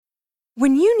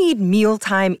When you need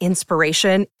mealtime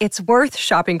inspiration, it's worth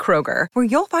shopping Kroger, where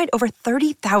you'll find over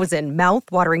 30,000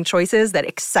 mouth-watering choices that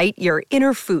excite your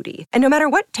inner foodie. And no matter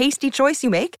what tasty choice you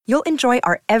make, you'll enjoy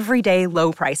our everyday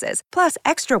low prices, plus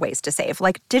extra ways to save,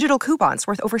 like digital coupons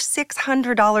worth over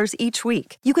 $600 each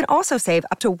week. You can also save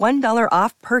up to $1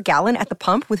 off per gallon at the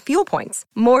pump with fuel points.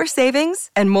 More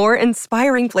savings and more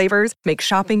inspiring flavors make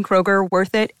shopping Kroger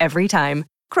worth it every time.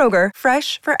 Kroger,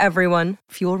 fresh for everyone.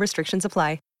 Fuel restrictions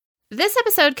apply. This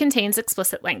episode contains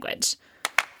explicit language.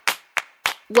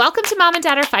 Welcome to Mom and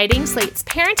Dad Are Fighting, Slate's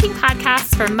parenting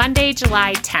podcast for Monday,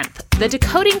 July 10th, the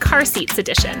Decoding Car Seats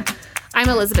edition. I'm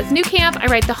Elizabeth Newcamp. I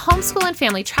write the homeschool and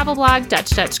family travel blog,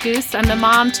 Dutch Goose. I'm the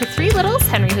mom to three littles,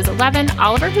 Henry, who's 11,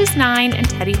 Oliver, who's 9, and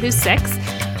Teddy, who's 6.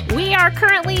 We are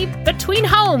currently between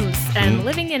homes and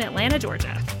living in Atlanta,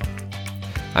 Georgia.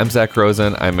 I'm Zach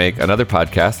Rosen. I make another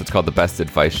podcast. It's called The Best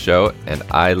Advice Show, and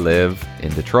I live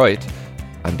in Detroit.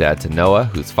 I'm dad to Noah,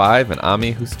 who's 5, and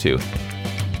Ami, who's 2.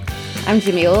 I'm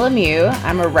Jamila Lemieux.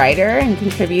 I'm a writer and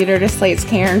contributor to Slate's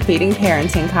Care and Feeding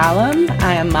Parenting column.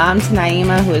 I am mom to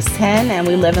Naima, who is 10, and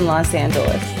we live in Los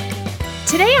Angeles.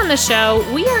 Today on the show,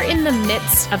 we are in the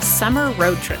midst of summer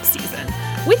road trip season.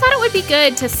 We thought it would be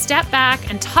good to step back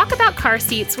and talk about car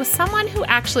seats with someone who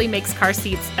actually makes car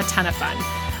seats a ton of fun.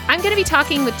 I'm going to be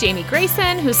talking with Jamie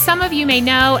Grayson, who some of you may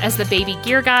know as the Baby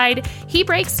Gear Guide. He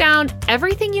breaks down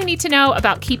everything you need to know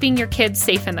about keeping your kids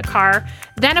safe in the car.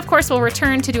 Then, of course, we'll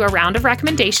return to do a round of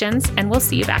recommendations, and we'll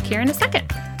see you back here in a second.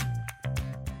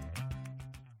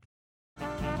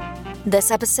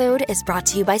 This episode is brought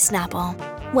to you by Snapple.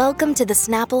 Welcome to the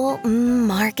Snapple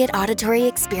Market Auditory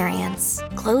Experience.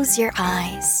 Close your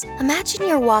eyes. Imagine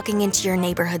you're walking into your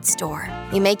neighborhood store.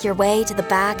 You make your way to the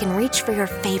back and reach for your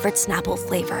favorite Snapple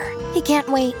flavor. You can't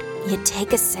wait. You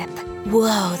take a sip.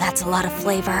 Whoa, that's a lot of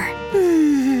flavor.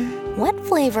 What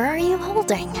flavor are you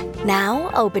holding?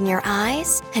 Now open your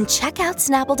eyes and check out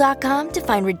Snapple.com to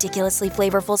find ridiculously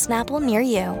flavorful Snapple near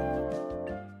you.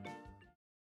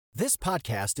 This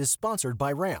podcast is sponsored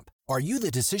by Ramp. Are you the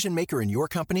decision maker in your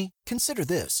company? Consider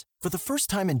this. For the first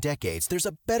time in decades, there's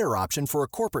a better option for a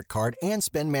corporate card and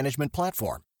spend management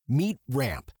platform. Meet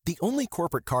Ramp, the only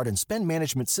corporate card and spend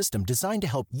management system designed to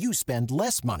help you spend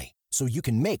less money so you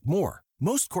can make more.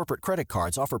 Most corporate credit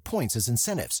cards offer points as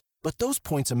incentives, but those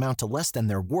points amount to less than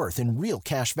their worth in real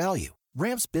cash value.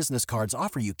 Ramp's business cards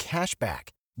offer you cash back,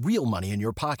 real money in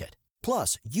your pocket.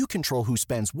 Plus, you control who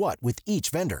spends what with each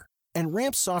vendor. And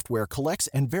Ramp software collects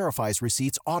and verifies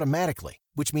receipts automatically,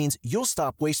 which means you'll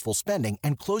stop wasteful spending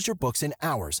and close your books in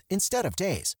hours instead of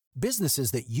days.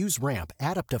 Businesses that use Ramp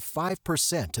add up to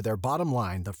 5% to their bottom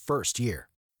line the first year.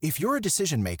 If you're a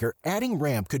decision maker, adding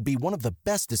Ramp could be one of the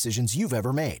best decisions you've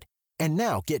ever made. And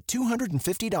now get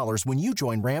 $250 when you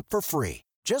join Ramp for free.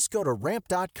 Just go to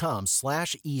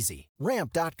ramp.com/easy.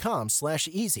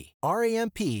 Ramp.com/easy.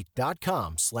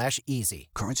 RAMP.com/easy.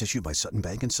 Cards issued by Sutton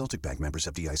Bank and Celtic Bank, members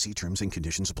of FDIC. Terms and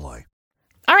conditions apply.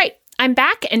 All right, I'm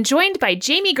back and joined by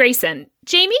Jamie Grayson.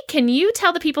 Jamie, can you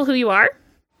tell the people who you are?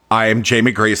 I am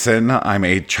Jamie Grayson. I'm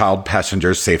a child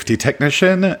passenger safety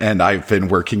technician, and I've been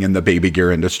working in the baby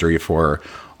gear industry for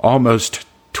almost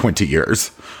 20 years.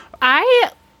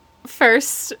 I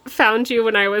first found you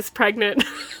when I was pregnant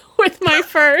with my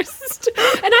first. And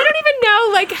I don't even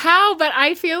know how, but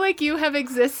I feel like you have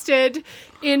existed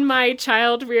in my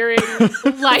child rearing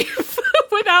life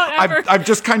without ever. I've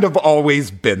just kind of always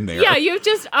been there. Yeah, you've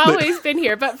just always been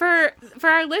here. But for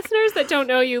our listeners that don't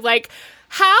know you,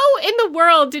 how in the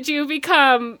world did you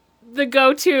become the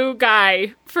go-to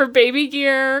guy for baby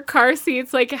gear, car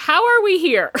seats? How are we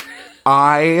here?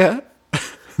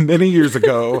 Many years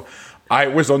ago, I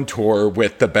was on tour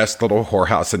with the Best Little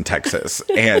Whorehouse in Texas,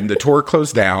 and the tour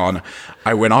closed down.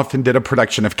 I went off and did a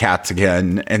production of Cats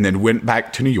again, and then went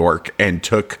back to New York and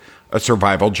took a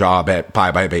survival job at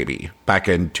Bye Bye Baby back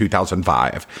in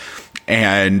 2005.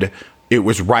 And it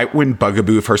was right when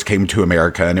Bugaboo first came to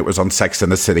America, and it was on Sex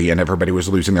and the City, and everybody was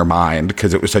losing their mind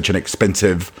because it was such an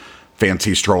expensive,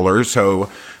 fancy stroller. So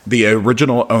the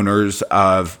original owners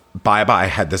of Bye Bye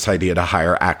had this idea to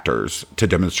hire actors to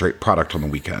demonstrate product on the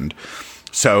weekend.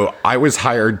 So I was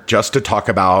hired just to talk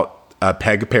about a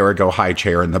Peg Perigo high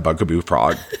chair and the Bugaboo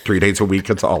frog. 3 days a week,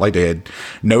 that's all I did.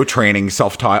 No training,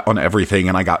 self-taught on everything,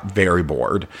 and I got very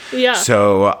bored. Yeah.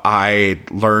 So I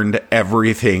learned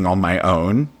everything on my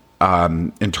own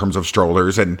in terms of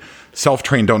strollers, and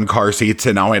self-trained on car seats,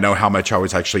 and now I know how much I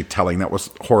was actually telling that was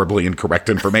horribly incorrect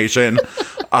information.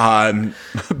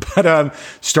 But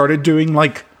started doing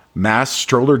mass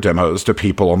stroller demos to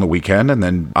people on the weekend, and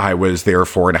then I was there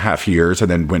 4.5 years, and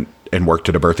then went and worked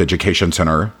at a birth education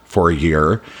center for a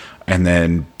year, And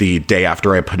then the day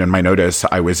after I put in my notice,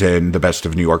 I was in the Best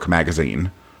of New York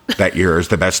magazine that year as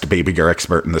the best baby gear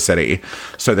expert in the city.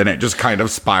 So then it just kind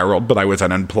of spiraled, but I was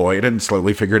unemployed and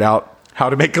slowly figured out how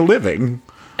to make a living.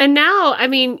 And now, I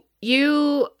mean,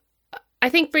 you, I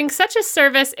think, bring such a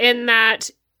service in that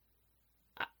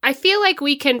I feel like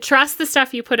we can trust the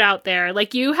stuff you put out there.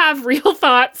 Like, you have real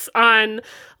thoughts on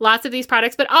lots of these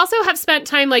products, but also have spent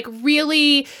time like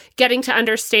really getting to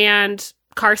understand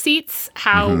car seats,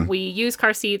 how we use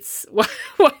car seats, why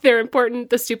they're important,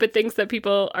 the stupid things that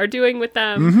people are doing with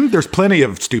them. There's plenty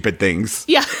of stupid things.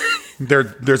 Yeah.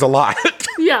 There's a lot.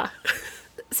 Yeah.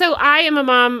 So I am a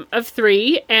mom of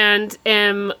 3 and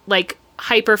am like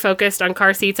hyper focused on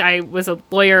car seats. I was a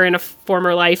lawyer in a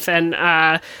former life and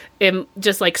am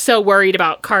just like so worried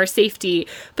about car safety.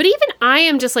 But even I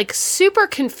am just like super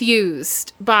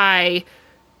confused by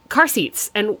car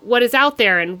seats and what is out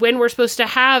there and when we're supposed to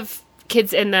have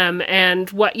kids in them and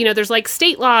what, you know, there's like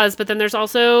state laws, but then there's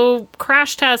also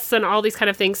crash tests and all these kind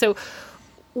of things. So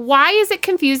why is it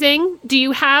confusing? Do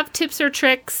you have tips or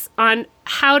tricks on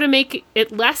how to make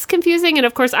it less confusing? And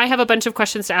of course, I have a bunch of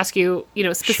questions to ask you, you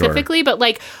know, specifically, but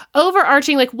like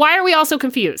overarching, like, why are we all so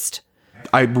confused?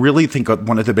 I really think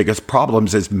one of the biggest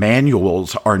problems is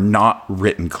manuals are not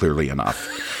written clearly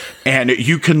enough. And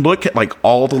you can look at like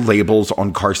all the labels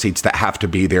on car seats that have to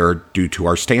be there due to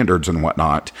our standards and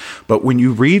whatnot. But when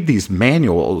you read these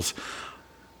manuals,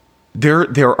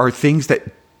 there are things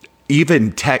that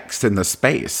even text in the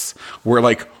space where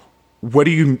like,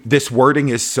 this wording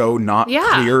is so not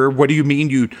clear. What do you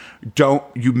mean you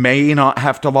may not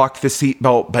have to lock the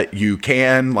seatbelt, but you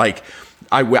can? Like,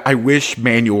 I wish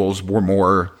manuals were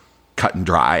more cut and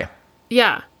dry.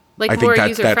 Yeah. Like, I more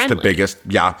think that's the biggest.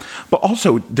 Yeah. But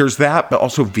also there's that, but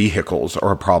also vehicles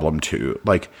are a problem too.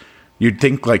 Like, you'd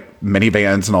think like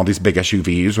minivans and all these big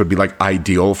SUVs would be like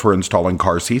ideal for installing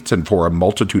car seats, and for a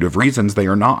multitude of reasons they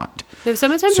are not.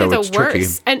 Sometimes they're the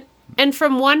worst. And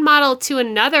from one model to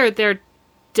another, they're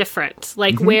different.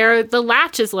 Like where the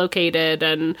latch is located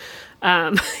and,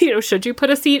 you know, should you put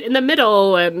a seat in the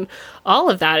middle and all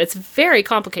of that. It's very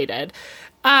complicated.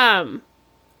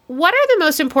 What are the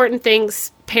most important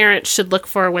things parents should look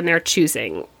for when they're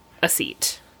choosing a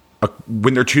seat?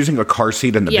 When they're choosing a car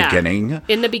seat in the beginning?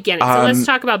 In the beginning. So let's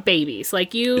talk about babies.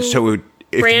 Like So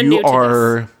if you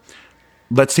are,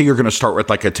 let's say you're going to start with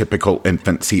like a typical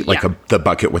infant seat, like the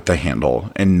bucket with the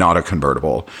handle and not a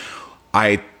convertible.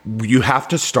 You have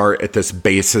to start at this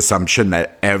base assumption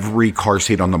that every car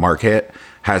seat on the market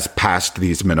has passed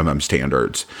these minimum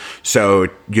standards. So,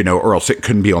 you know, or else it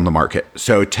couldn't be on the market.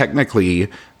 So technically,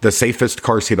 the safest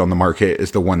car seat on the market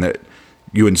is the one that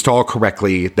you install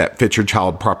correctly, that fits your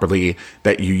child properly,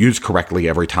 that you use correctly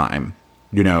every time,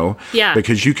 you know? Yeah.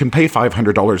 Because you can pay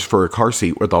 $500 for a car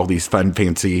seat with all these fun,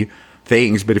 fancy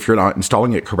things, but if you're not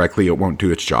installing it correctly, it won't do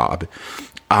its job.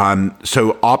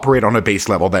 So operate on a base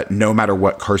level that no matter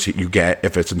what car seat you get,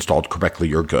 if it's installed correctly,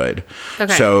 you're good.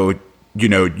 Okay. So, you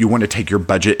know, you want to take your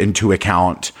budget into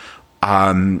account.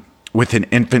 With an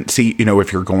infant seat, you know,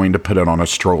 if you're going to put it on a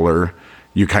stroller,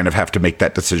 you kind of have to make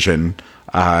that decision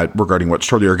regarding what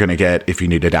stroller you're going to get, if you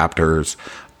need adapters.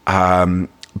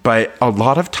 But a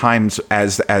lot of times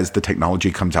as the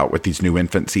technology comes out with these new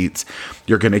infant seats,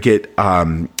 you're going to get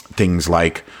things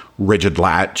like rigid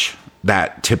latch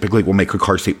that typically will make a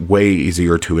car seat way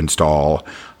easier to install.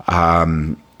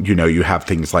 You know, you have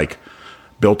things like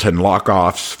built-in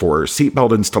lock-offs for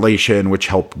seatbelt installation, which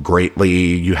help greatly.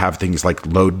 You have things like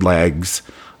load legs,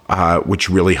 which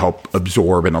really help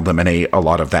absorb and eliminate a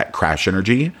lot of that crash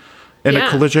energy in a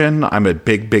collision. I'm a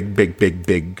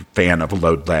big fan of a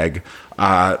load leg.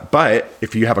 But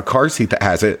if you have a car seat that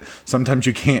has it, sometimes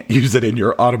you can't use it in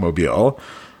your automobile.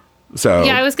 So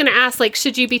yeah, I was going to ask, like,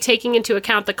 should you be taking into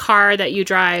account the car that you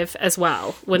drive as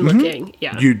well when looking?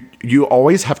 Yeah, you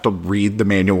always have to read the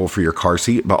manual for your car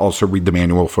seat, but also read the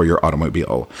manual for your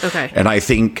automobile. Okay. And I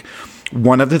think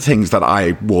one of the things that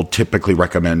I will typically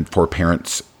recommend for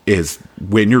parents is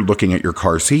when you're looking at your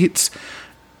car seats,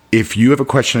 if you have a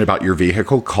question about your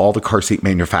vehicle, call the car seat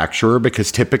manufacturer,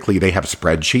 because typically they have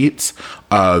spreadsheets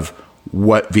of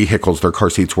what vehicles their car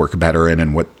seats work better in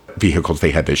and what vehicles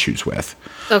they have issues with.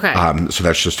 Okay. So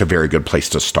that's just a very good place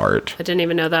to start. I didn't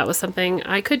even know that was something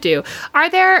I could do. Are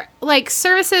there like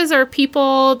services or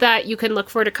people that you can look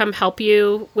for to come help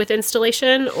you with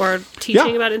installation or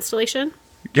teaching about installation?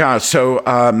 Yeah. So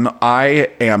I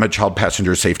am a child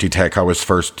passenger safety tech. I was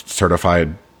first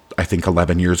certified, I think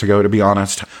 11 years ago, to be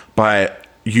honest. But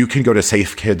you can go to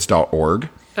safekids.org.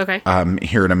 Okay.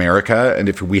 Here in America. And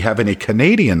if we have any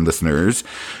Canadian listeners,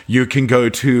 you can go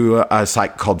to a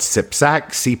site called CPSAC,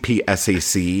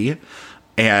 CPSAC.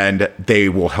 and they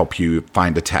will help you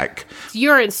find a tech.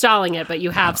 You're installing it, but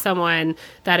you have someone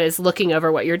that is looking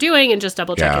over what you're doing and just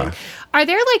double checking. Yeah. Are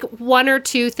there like one or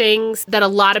two things that a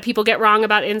lot of people get wrong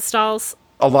about installs?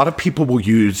 A lot of people will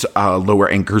use lower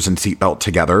anchors and seatbelt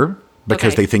together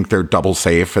because they think they're double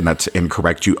safe, and that's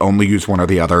incorrect. You only use one or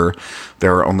the other.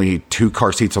 There are only 2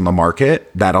 car seats on the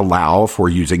market that allow for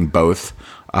using both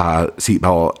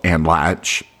seatbelt and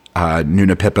latch,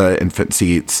 Nuna Pippa infant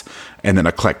seats, and then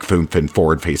a Kleck Foomfin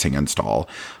forward-facing install.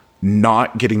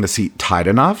 Not getting the seat tight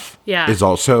enough is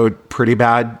also pretty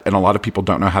bad, and a lot of people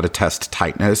don't know how to test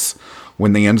tightness.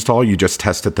 When they install, you just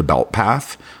test at the belt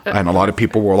path, and a lot of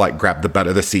people will like grab the butt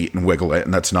of the seat and wiggle it,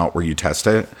 and that's not where you test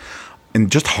it. And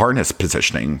just harness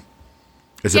positioning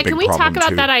is a big problem. Yeah, can we talk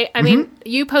about that? I mean,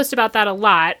 you post about that a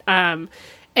lot, and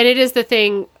it is the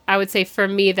thing I would say for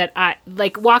me that I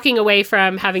like walking away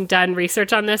from having done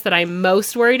research on this that I'm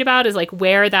most worried about is like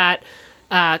where that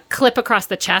clip across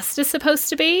the chest is supposed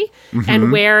to be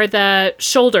and where the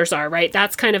shoulders are, right?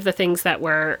 That's kind of the things that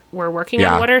we're working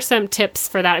on. What are some tips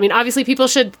for that? I mean, obviously people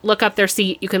should look up their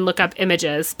seat. You can look up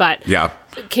images, but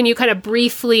can you kind of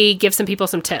briefly give some people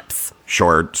some tips?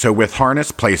 Sure. So with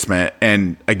harness placement,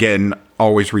 and again,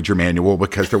 always read your manual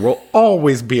because there will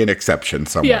always be an exception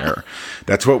somewhere.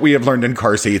 That's what we have learned in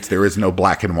car seats. There is no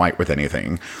black and white with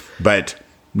anything. But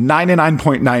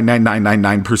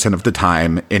 99.99999% of the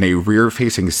time in a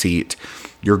rear-facing seat,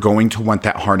 you're going to want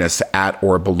that harness at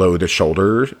or below the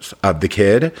shoulders of the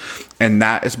kid. And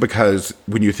that is because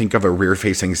when you think of a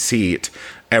rear-facing seat,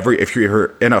 if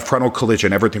you're in a frontal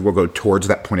collision, everything will go towards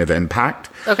that point of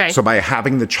impact. So by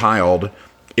having the child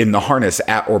in the harness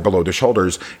at or below the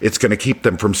shoulders, it's going to keep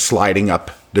them from sliding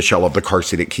up the shell of the car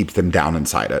seat. It keeps them down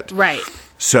inside it. Right.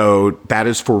 So that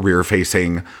is for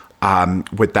rear-facing.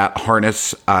 With that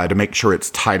harness, to make sure it's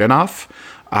tight enough,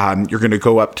 you're going to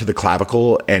go up to the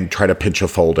clavicle and try to pinch a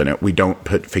fold in it. We don't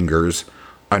put fingers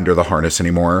under the harness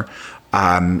anymore.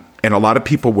 And a lot of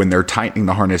people, when they're tightening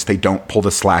the harness, they don't pull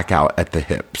the slack out at the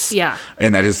hips. Yeah.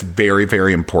 And that is very,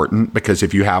 very important because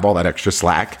if you have all that extra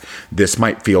slack, this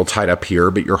might feel tight up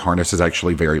here, but your harness is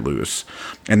actually very loose.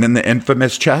 And then the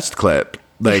infamous chest clip,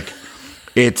 like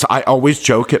I always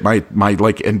joke at my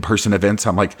like in-person events.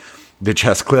 I'm like, the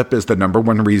chest clip is the number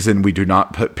one reason we do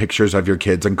not put pictures of your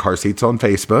kids in car seats on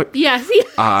Facebook. Yes.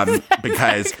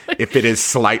 Because if it is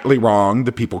slightly wrong,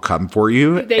 the people come for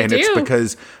you. It's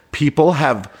because people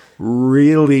have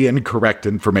really incorrect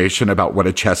information about what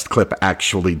a chest clip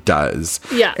actually does.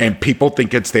 Yeah. And people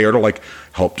think it's there to like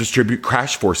help distribute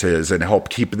crash forces and help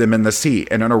keep them in the seat.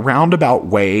 And in a roundabout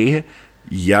way,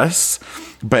 yes,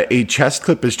 but a chest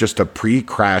clip is just a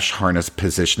pre-crash harness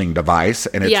positioning device,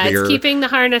 and it's there it's keeping the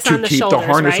harness on the shoulders, to keep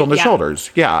the harness right? on the shoulders.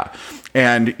 Yeah,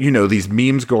 and you know these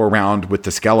memes go around with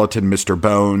the skeleton, Mr.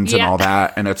 Bones, and all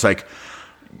that, and it's like,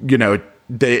 you know,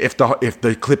 if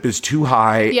the clip is too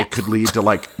high, it could lead to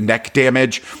like neck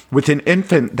damage. With an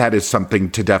infant, that is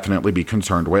something to definitely be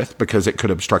concerned with because it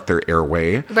could obstruct their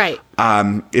airway. Right.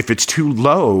 If it's too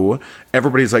low,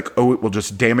 everybody's like, oh, it will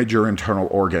just damage your internal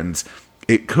organs.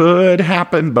 It could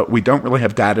happen, but we don't really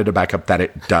have data to back up that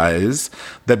it does.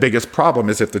 The biggest problem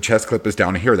is if the chest clip is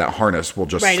down here, that harness will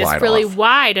just slide off. It's really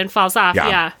wide and falls off.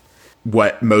 Yeah.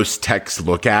 What most techs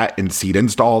look at in seat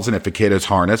installs, and if a kid is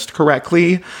harnessed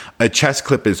correctly, a chest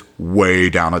clip is way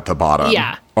down at the bottom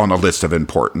on a list of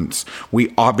importance.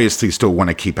 We obviously still want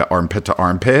to keep it armpit to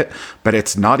armpit, but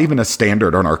it's not even a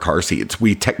standard on our car seats.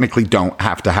 We technically don't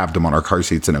have to have them on our car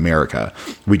seats in America.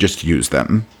 We just use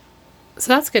them. So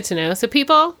that's good to know. So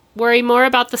people worry more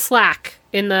about the slack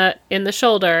in the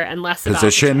shoulder and less about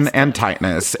position and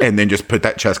tightness, and then just put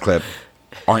that chest clip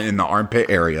in the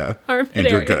armpit area,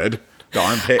 you're good. The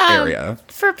armpit area.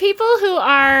 For people who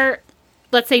are,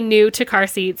 let's say, new to car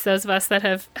seats, those of us that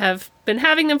have been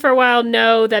having them for a while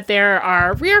know that there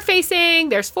are rear-facing,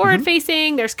 there's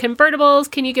forward-facing, there's convertibles.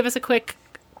 Can you give us a quick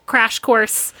crash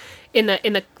course in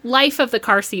the life of the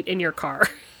car seat in your car?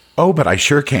 Oh, but I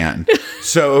sure can.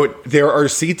 So there are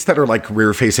seats that are like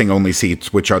rear-facing only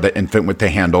seats, which are the infant with the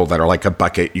handle that are like a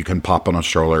bucket you can pop on a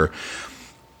stroller.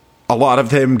 A lot of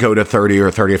them go to 30 or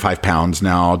 35 pounds.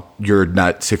 Now, you're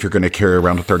nuts if you're going to carry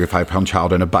around a 35-pound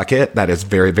child in a bucket. That is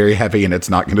very, very heavy, and it's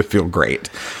not going to feel great.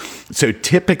 So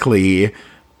typically,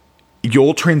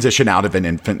 you'll transition out of an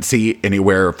infant seat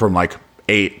anywhere from like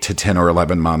 8 to 10 or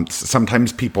 11 months.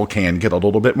 Sometimes people can get a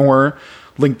little bit more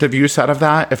length of use out of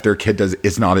that if their kid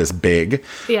is not as big.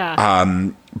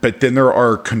 Yeah. But then there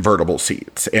are convertible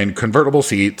seats, and convertible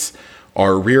seats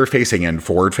are rear-facing and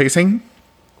forward-facing.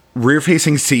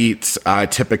 Rear-facing seats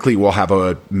typically will have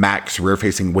a max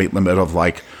rear-facing weight limit of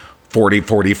like 40,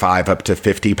 45, up to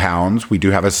 50 pounds. We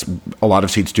do have a lot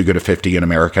of seats do go to 50 in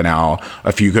America now.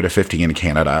 A few go to 50 in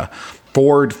Canada.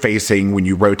 Forward facing, when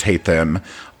you rotate them,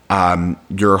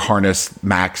 your harness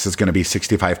max is going to be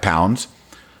 65 pounds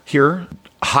here.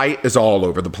 Height is all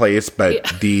over the place, but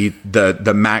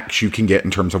the max you can get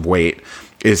in terms of weight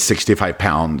is 65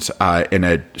 pounds in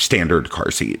a standard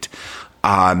car seat.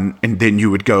 And then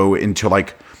you would go into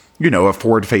like, a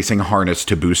forward-facing harness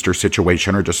to booster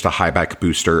situation or just a high-back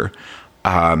booster.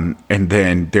 And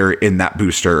then they're in that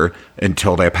booster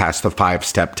until they pass the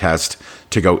 5-step test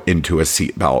to go into a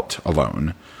seatbelt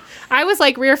alone. I was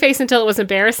like rear face until it was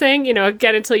embarrassing,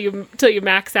 again, until you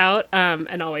max out,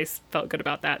 and always felt good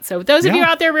about that. So those of you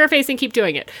out there rear facing, keep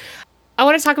doing it. I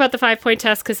want to talk about the 5-point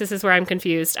test because this is where I'm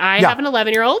confused. I have an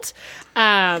 11-year-old.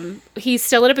 He's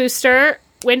still in a booster.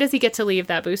 When does he get to leave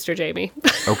that booster, Jamie?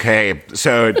 Okay,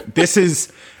 so this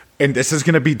is going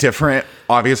to be different,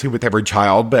 obviously, with every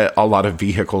child, but a lot of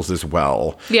vehicles as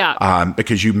well. Yeah.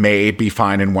 Because you may be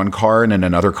fine in one car, and in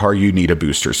another car, you need a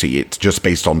booster seat, just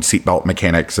based on seatbelt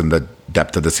mechanics and the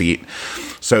depth of the seat.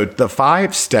 So the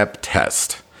 5-step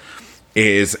test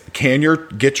is, can you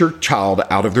get your child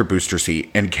out of their booster seat,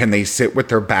 and can they sit with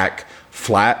their back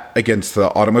flat against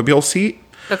the automobile seat?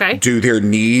 Okay. Do their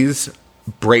knees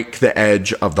break the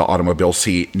edge of the automobile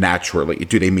seat naturally?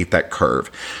 Do they meet that curve?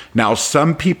 Now,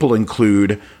 some people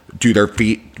include, do their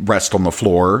feet rest on the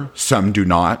floor? Some do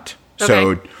not. Okay.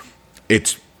 So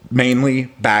it's mainly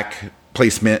back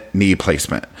placement, knee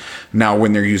placement. Now,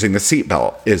 when they're using the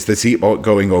seatbelt, is the seatbelt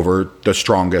going over the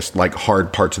strongest, like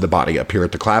hard parts of the body up here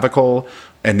at the clavicle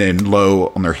and then low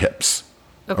on their hips?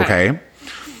 Okay.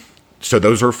 So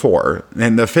those are 4.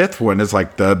 And the 5th one is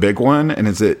like the big one.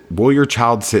 And will your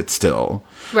child sit still?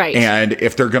 Right. And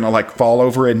if they're going to like fall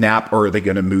over and nap, or are they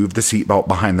going to move the seatbelt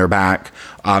behind their back?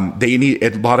 They need,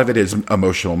 a lot of it is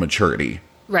emotional maturity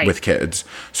with kids.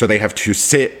 So they have to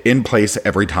sit in place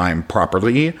every time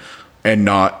properly and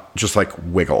not just like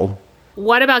wiggle.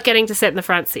 What about getting to sit in the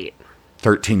front seat?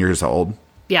 13 years old.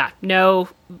 Yeah. No.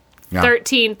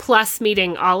 13 plus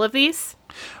meeting all of these?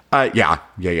 Yeah.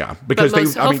 Because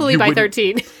but hopefully by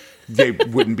 13. They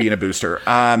wouldn't be in a booster.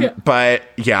 But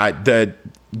yeah,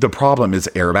 the problem is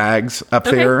airbags up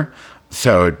there.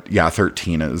 So yeah,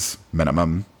 13 is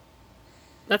minimum.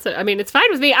 That's it. I mean, it's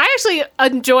fine with me. I actually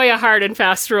enjoy a hard and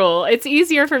fast rule. It's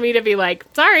easier for me to be like,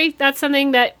 sorry, that's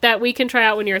something that we can try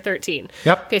out when you're 13.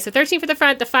 Yep. Okay, so 13 for the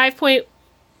front, the 5-point.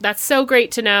 That's so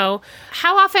great to know.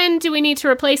 How often do we need to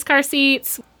replace car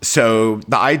seats? So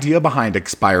the idea behind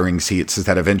expiring seats is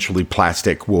that eventually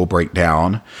plastic will break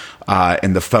down,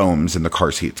 and the foams in the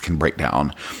car seats can break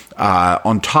down.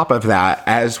 On top of that,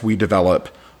 as we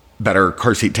develop better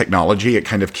car seat technology, it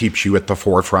kind of keeps you at the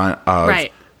forefront of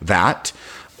that.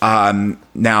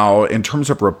 Now, in terms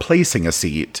of replacing a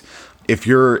seat, if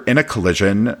you're in a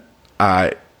collision,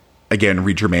 again,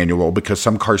 read your manual, because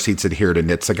some car seats adhere to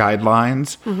NHTSA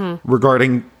guidelines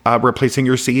regarding replacing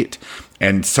your seat.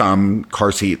 And some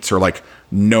car seats are like,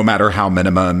 no matter how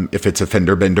minimum, if it's a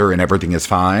fender bender and everything is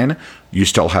fine, you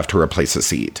still have to replace a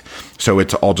seat. So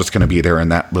it's all just going to be there in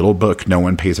that little book no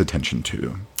one pays attention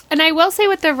to. And I will say,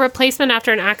 with the replacement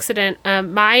after an accident,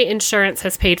 my insurance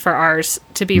has paid for ours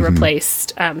to be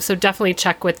replaced. So definitely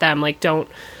check with them. Like, don't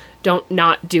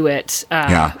not do it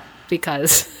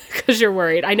because you're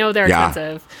worried. I know they're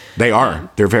expensive. They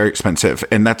are. They're very expensive.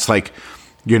 And that's like,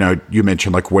 you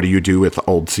mentioned like, what do you do with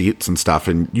old seats and stuff?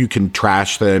 And you can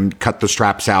trash them, cut the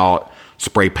straps out,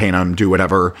 spray paint them, do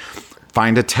whatever.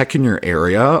 Find a tech in your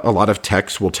area. A lot of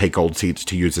techs will take old seats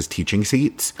to use as teaching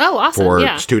seats. Oh, awesome.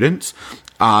 For students.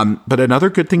 But another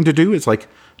good thing to do is like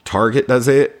Target does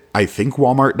it. I think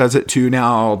Walmart does it too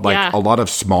now. Like a lot of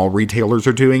small retailers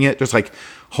are doing it. Just like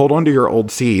hold on to your old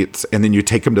seats and then you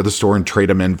take them to the store and trade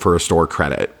them in for a store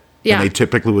credit. Yeah. And they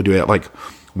typically would do it like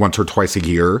once or twice a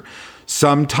year.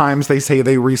 Sometimes they say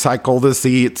they recycle the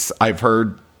seats. I've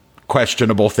heard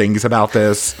questionable things about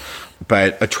this,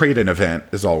 but a trade-in event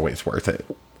is always worth it.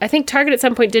 I think Target at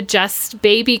some point did just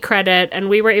baby credit, and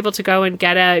we were able to go and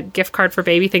get a gift card for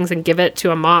baby things and give it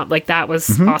to a mom. Like, that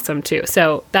was awesome too.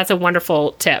 So that's a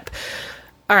wonderful tip.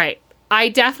 All right. I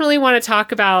definitely want to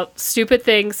talk about stupid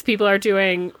things people are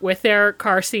doing with their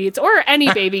car seats or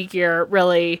any baby gear,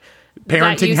 really.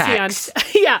 Parenting hacks.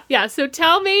 Yeah. So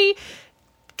tell me,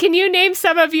 can you name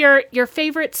some of your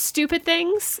favorite stupid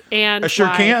things? And I sure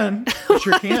why? can. I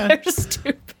sure can. They're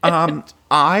stupid.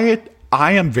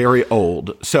 I am very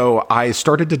old, so I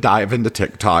started to dive into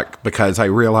TikTok because I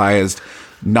realized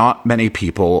not many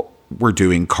people were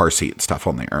doing car seat stuff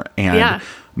on there. And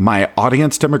my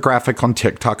audience demographic on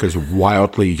TikTok is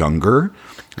wildly younger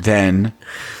than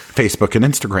Facebook and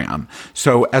Instagram.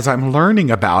 So as I'm learning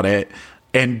about it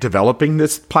and developing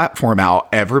this platform out,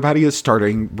 everybody is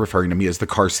starting referring to me as the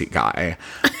car seat guy.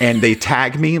 And they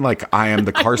tag me like I am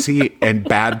the car seat and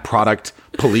bad product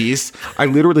police. I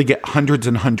literally get hundreds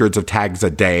and hundreds of tags a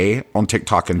day on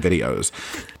TikTok and videos.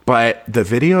 But the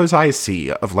videos I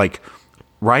see of like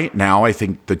right now, I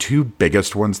think the two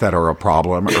biggest ones that are a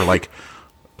problem are like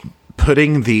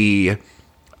putting the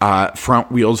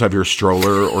front wheels of your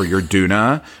stroller or your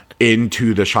Doona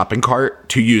into the shopping cart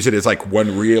to use it as like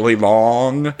one really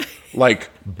long like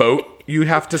boat you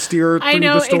have to steer through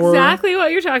the store. I know exactly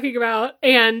what you're talking about.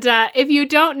 And if you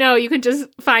don't know, you can just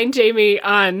find Jamie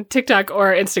on TikTok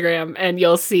or Instagram and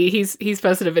you'll see he's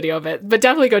posted a video of it. But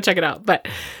definitely go check it out.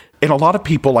 And a lot of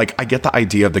people, like, I get the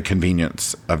idea of the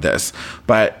convenience of this,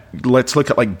 but let's look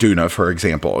at like Doona, for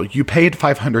example. You paid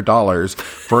 $500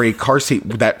 for a car seat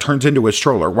that turns into a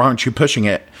stroller. Why aren't you pushing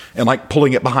it and like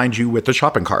pulling it behind you with the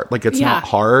shopping cart? Like, it's not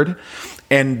hard.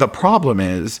 And the problem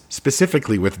is,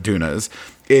 specifically with Doonas,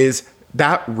 is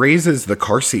that raises the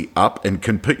car seat up and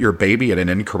can put your baby at an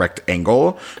incorrect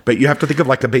angle. But you have to think of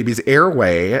like a baby's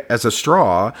airway as a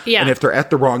straw. Yeah. And if they're at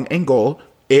the wrong angle,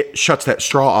 it shuts that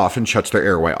straw off and shuts their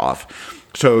airway off.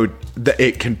 So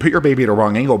it can put your baby at a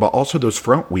wrong angle, but also those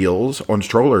front wheels on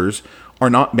strollers are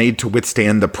not made to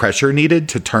withstand the pressure needed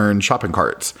to turn shopping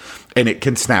carts. And it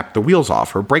can snap the wheels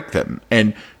off or break them.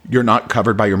 And you're not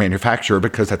covered by your manufacturer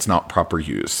because that's not proper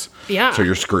use. Yeah. So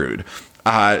you're screwed.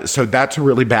 So that's a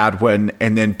really bad one.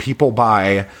 And then people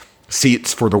buy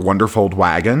seats for the Wonderfold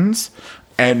wagons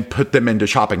and put them into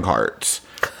shopping carts.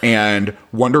 And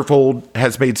Wonderfold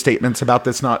has made statements about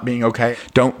this not being okay.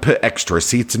 Don't put extra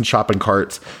seats in shopping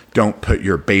carts. Don't put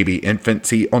your baby infant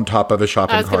seat on top of a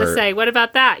shopping cart. I was going to say, what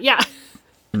about that? Yeah.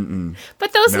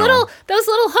 But those little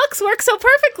hooks work so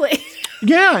perfectly.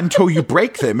 Yeah, until you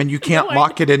break them and you can't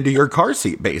lock it into your car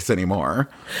seat base anymore.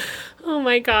 Oh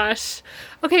my gosh.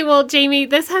 Okay, well, Jamie,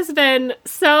 this has been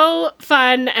so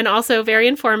fun and also very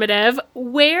informative.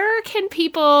 Where can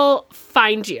people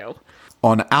find you?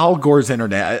 On Al Gore's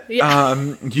internet, you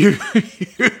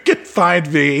can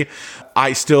find me.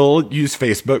 I still use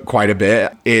Facebook quite a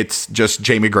bit. It's just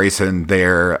Jamie Grayson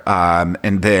there.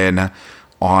 And then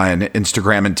on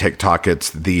Instagram and TikTok,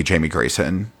 it's the Jamie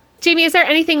Grayson. Jamie, is there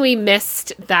anything we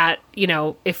missed that, you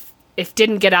know, if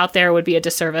didn't get out there would be a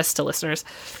disservice to listeners?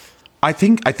 I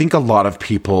think a lot of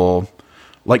people,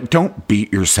 like, don't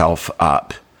beat yourself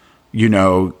up. You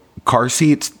know, car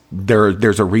seats,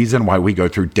 there's a reason why we go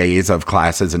through days of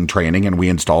classes and training and we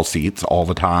install seats all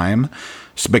the time.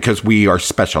 It's because we are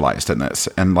specialized in this.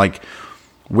 And like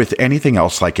with anything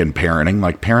else, like in parenting,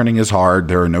 like parenting is hard.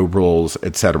 There are no rules,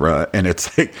 etc. And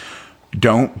it's like,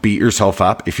 don't beat yourself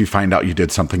up if you find out you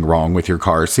did something wrong with your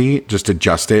car seat. Just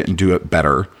adjust it and do it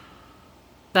better.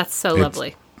 That's so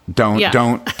lovely.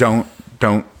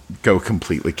 Don't go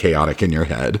completely chaotic in your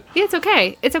head. Yeah, it's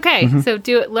okay. It's okay. Mm-hmm. So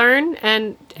learn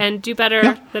and do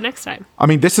better the next time. I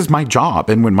mean, this is my job.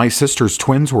 And when my sister's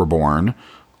twins were born,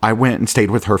 I went and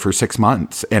stayed with her for 6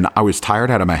 months and I was tired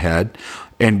out of my head.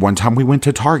 And one time we went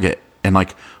to Target and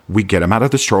like we get them out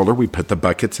of the stroller. We put the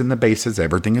buckets in the bases.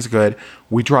 Everything is good.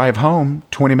 We drive home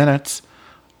 20 minutes.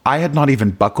 I had not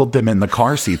even buckled them in the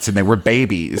car seats and they were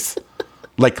babies,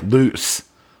 like loose.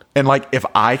 And like, if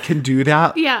I can do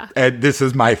that, and this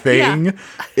is my thing,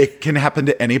 it can happen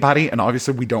to anybody. And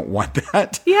obviously we don't want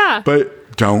that. Yeah.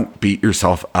 But don't beat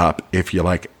yourself up if you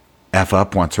like F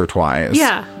up once or twice.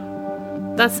 Yeah.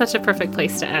 That's such a perfect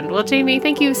place to end. Well, Jamie,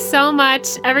 thank you so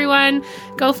much. Everyone,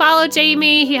 go follow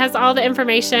Jamie. He has all the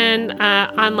information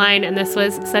online. And this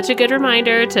was such a good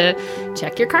reminder to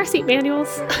check your car seat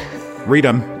manuals. Read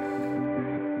them.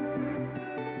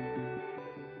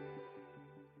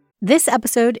 This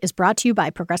episode is brought to you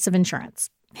by Progressive Insurance.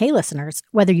 Hey, listeners,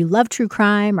 whether you love true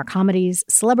crime or comedies,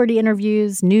 celebrity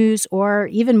interviews, news, or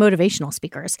even motivational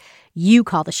speakers, you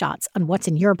call the shots on what's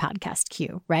in your podcast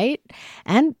queue, right?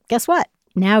 And guess what?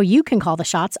 Now you can call the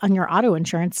shots on your auto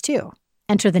insurance, too.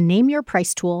 Enter the Name Your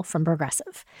Price tool from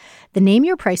Progressive. The Name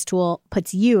Your Price tool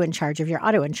puts you in charge of your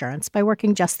auto insurance by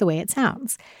working just the way it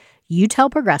sounds. You tell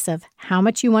Progressive how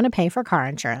much you want to pay for car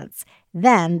insurance.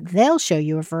 Then they'll show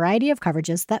you a variety of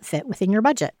coverages that fit within your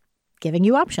budget, giving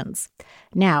you options.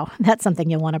 Now, that's something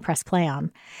you'll want to press play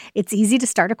on. It's easy to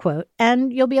start a quote,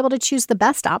 and you'll be able to choose the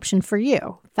best option for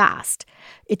you fast.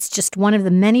 It's just one of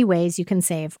the many ways you can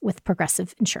save with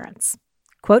Progressive Insurance.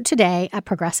 Quote today at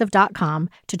Progressive.com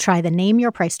to try the Name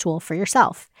Your Price tool for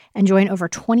yourself and join over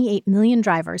 28 million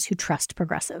drivers who trust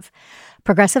Progressive.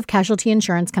 Progressive Casualty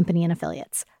Insurance Company and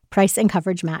Affiliates. Price and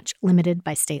coverage match limited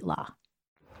by state law.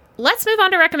 let's move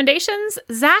on to recommendations.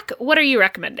 Zach, what are you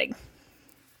recommending?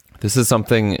 This is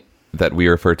something that we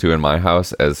refer to in my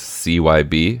house as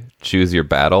CYB, Choose Your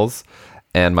Battles.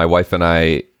 And my wife and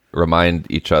I remind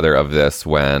each other of this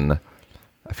when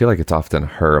I feel like it's often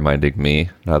her reminding me,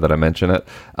 now that I mention it.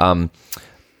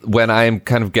 When I'm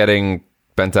kind of getting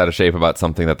bent out of shape about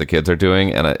something that the kids are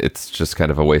doing, and it's just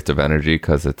kind of a waste of energy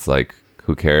because it's like,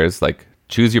 who cares? Like,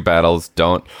 choose your battles.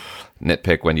 Don't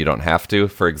nitpick when you don't have to.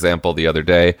 For example, the other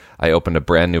day, I opened a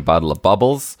brand new bottle of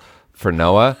bubbles for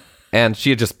Noah, and she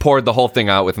had just poured the whole thing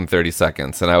out within 30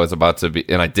 seconds. And I was about to be,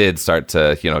 and I did start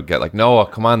to, get like, Noah,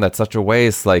 come on, that's such a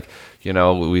waste. Like,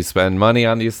 we spend money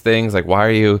on these things. Like, why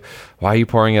are you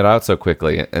pouring it out so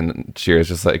quickly? And she was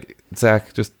just like,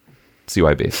 Zach, just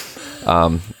CYB.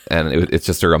 And it's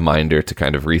just a reminder to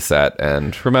kind of reset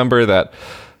and remember that,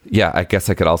 yeah, I guess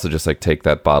I could also just like take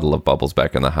that bottle of bubbles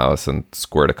back in the house and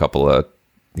squirt a couple of,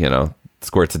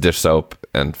 squirts of dish soap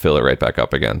and fill it right back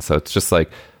up again. So it's just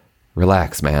like,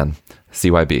 relax, man.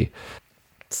 CYB.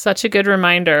 Such a good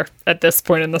reminder at this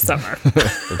point in the summer.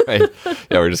 Right.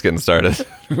 Yeah, we're just getting started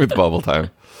with bubble time.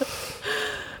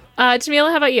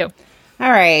 Jamila, how about you? All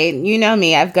right. You know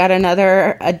me. I've got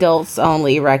another adults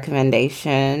only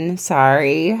recommendation.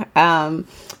 Sorry.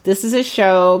 This is a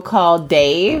show called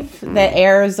Dave that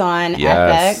airs on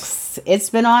FX. It's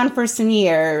been on for some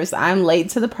years. I'm late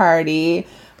to the party,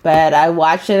 but I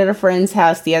watched it at a friend's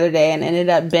house the other day and ended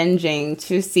up binging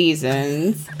 2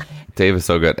 seasons. Dave is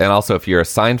so good. And also, if you're a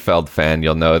Seinfeld fan,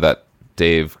 you'll know that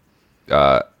Dave,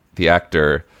 the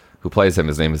actor who plays him,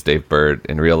 his name is Dave Bird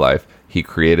in real life. He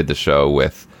created the show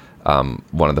with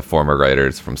one of the former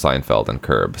writers from Seinfeld and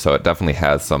Curb. So it definitely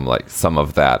has some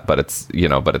of that, but it's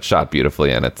shot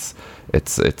beautifully, and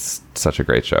it's such a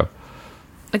great show.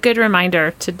 A good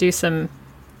reminder to do some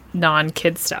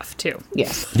non-kid stuff too.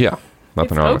 Yes. Yeah.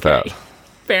 Nothing wrong with that.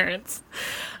 Parents.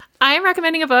 I am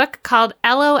recommending a book called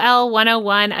LOL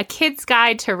 101, A Kid's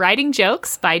Guide to Writing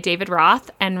Jokes by David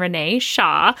Roth and Renee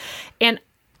Shaw. And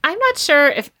I'm not sure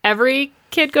if every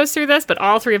kid goes through this, but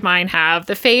all 3 of mine have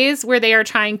the phase where they are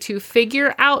trying to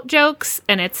figure out jokes,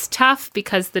 and it's tough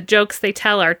because the jokes they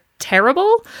tell are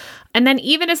terrible. And then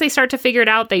even as they start to figure it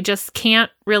out, they just can't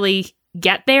really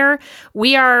get there.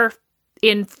 We are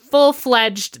in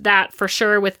full-fledged that for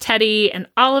sure with Teddy, and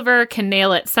Oliver can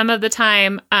nail it some of the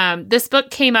time. This book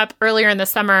came up earlier in the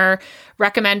summer,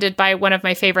 recommended by one of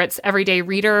my favorites, Everyday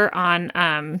Reader,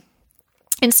 on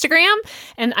Instagram,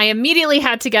 and I immediately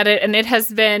had to get it, and it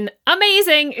has been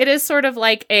amazing. It is sort of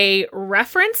like a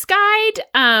reference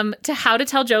guide to how to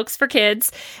tell jokes for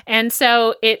kids, and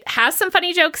so it has some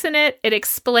funny jokes in it. It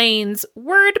explains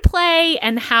wordplay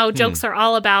and how jokes are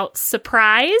all about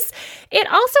surprise. It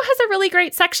also has a really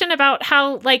great section about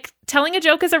how, telling a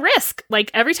joke is a risk.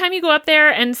 Every time you go up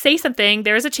there and say something,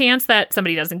 there's a chance that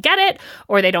somebody doesn't get it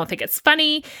or they don't think it's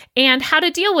funny, and how to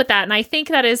deal with that. And I think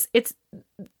that it's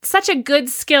such a good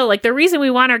skill. The reason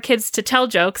we want our kids to tell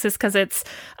jokes is because it's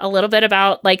a little bit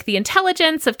about the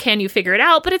intelligence of can you figure it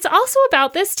out, but it's also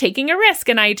about this taking a risk.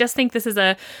 And I just think this is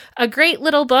a great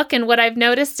little book. And what I've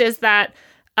noticed is that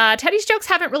Teddy's jokes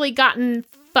haven't really gotten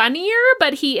funnier,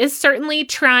 but he is certainly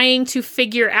trying to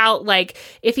figure out,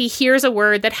 if he hears a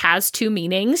word that has 2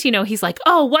 meanings, he's like,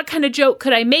 oh, what kind of joke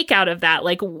could I make out of that?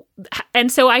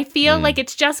 And so I feel like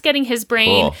it's just getting his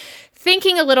brain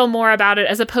thinking a little more about it,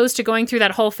 as opposed to going through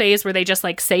that whole phase where they just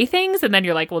say things and then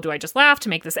you're like, well, do I just laugh to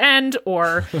make this end?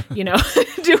 Or,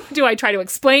 do I try to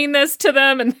explain this to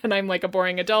them? And then I'm like a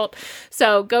boring adult.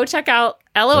 So go check out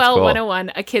LOL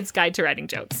 101, A Kid's Guide to Writing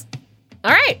Jokes.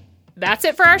 All right. That's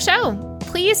it for our show.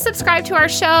 Please subscribe to our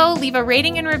show, leave a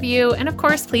rating and review, and of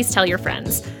course, please tell your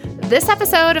friends. This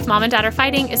episode of Mom and Dad Are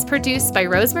Fighting is produced by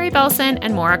Rosemary Belson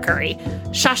and Maura Curry.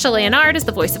 Shasha Leonard is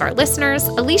the voice of our listeners.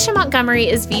 Alicia Montgomery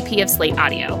is VP of Slate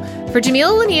Audio. For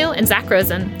Jamila Lemieux and Zach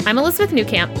Rosen, I'm Elizabeth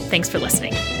Newcamp. Thanks for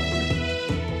listening.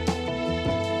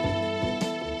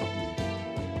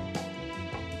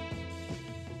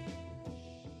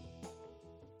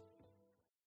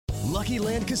 Lucky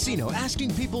Land Casino,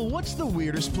 asking people, what's the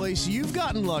weirdest place you've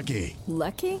gotten lucky?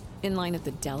 Lucky? In line at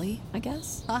the deli, I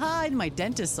guess? Aha, in my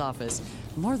dentist's office.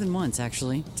 More than once,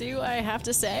 actually. Do I have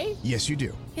to say? Yes, you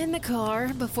do. In the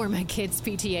car before my kids'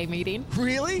 PTA meeting.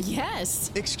 Really?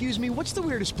 Yes. Excuse me, what's the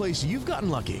weirdest place you've gotten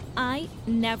lucky? I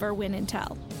never win and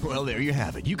tell. Well, there you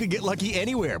have it. You can get lucky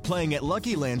anywhere, playing at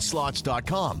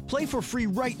LuckyLandSlots.com. Play for free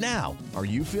right now. Are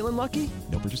you feeling lucky?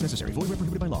 No purchase necessary. Void where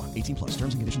prohibited by law. 18+.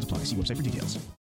 Terms and conditions apply. See website for details.